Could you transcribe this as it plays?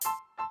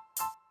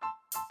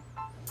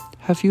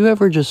Have you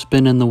ever just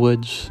been in the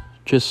woods,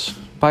 just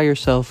by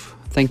yourself,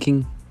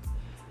 thinking,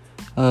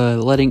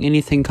 letting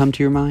anything come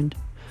to your mind?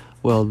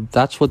 Well,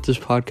 that's what this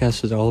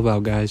podcast is all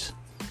about, guys.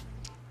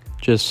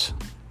 Just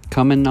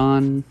coming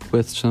on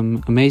with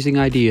some amazing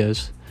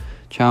ideas,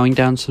 chowing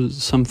down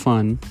some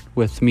fun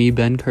with me,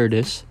 Ben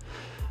Curtis.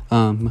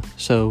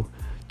 So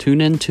tune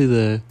into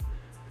the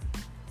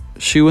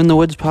Shoe in the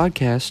Woods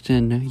podcast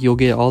and you'll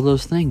get all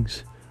those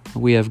things.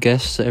 We have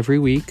guests every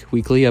week,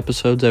 weekly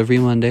episodes every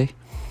Monday.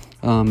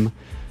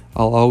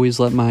 I'll always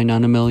let my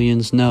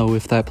Nunamillions know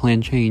if that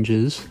plan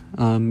changes.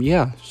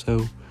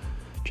 So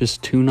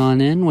just tune on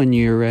in when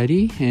you're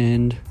ready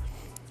and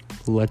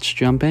let's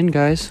jump in,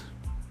 guys.